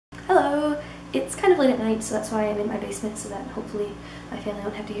it's kind of late at night, so that's why I'm in my basement, so that hopefully my family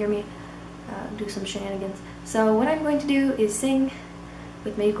won't have to hear me do some shenanigans. So what I'm going to do is sing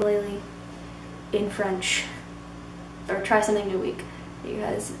with my ukulele in French, or try something new week,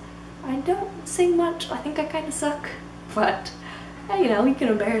 because I don't sing much. I think I kind of suck, but you know, you can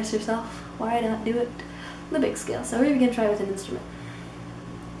embarrass yourself. Why not do it on the big scale? So we're gonna try with an instrument.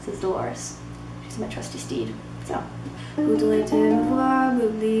 This is Dolores. She's my trusty steed. So. Voudrais-tu me voir,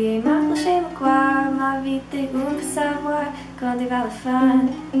 m'oublier, m'approcher, me croire, m'inviter ou me savoir quand est vers la fin.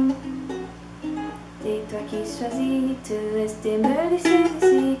 C'est toi qui choisis, tu restes et me laisser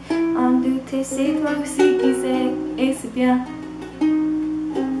ici. En douter, c'est toi aussi qui sais, et c'est bien.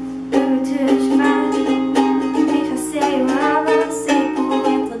 Que veux-tu que je fasse? Effacer ou avancer pour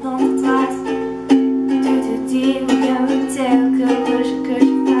être dans ta trace. Tu te dis ou bien me dire que je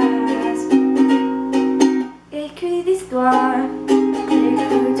fasse. Écris l'histoire,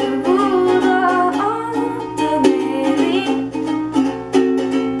 écoute le voudras entre mes lignes.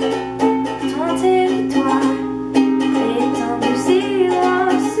 Ton territoire étend du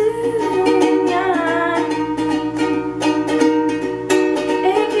silence sur les miens.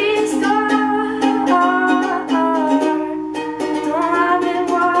 Écris l'histoire dans la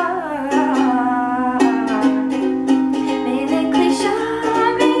mémoire, mais n'écris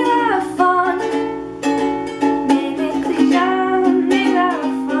jamais la fin.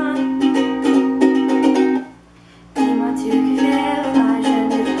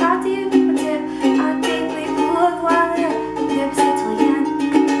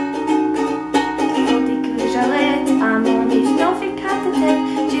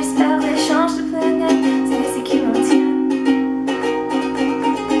 J'espère l'échange de planètes, c'est ce qui m'en tient.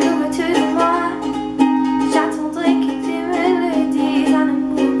 Que veux-tu de moi? J'attendrai que tu me le dises à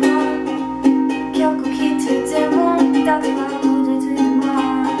l'amour pas. Quelque qui te demande d'attendre voudrais-tu de moi?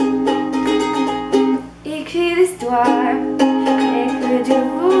 Écris l'histoire et que Dieu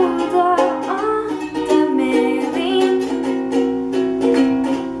voudra entre mes lignes.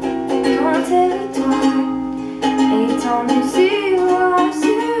 Ton territoire étendu silence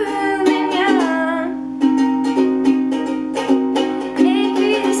sur les miens.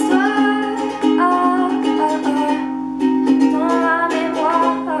 Écris l'histoire dans la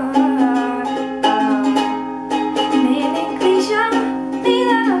mémoire, mais n'écris jamais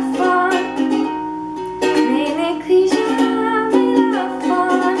la fin. Mais n'écris jamais la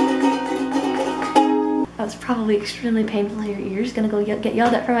fin. That was probably extremely painful in your ears. Gonna go get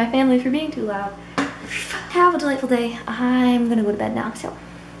yelled at from my family for being too loud. Have a delightful day. I'm gonna go to bed now, so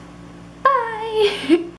bye!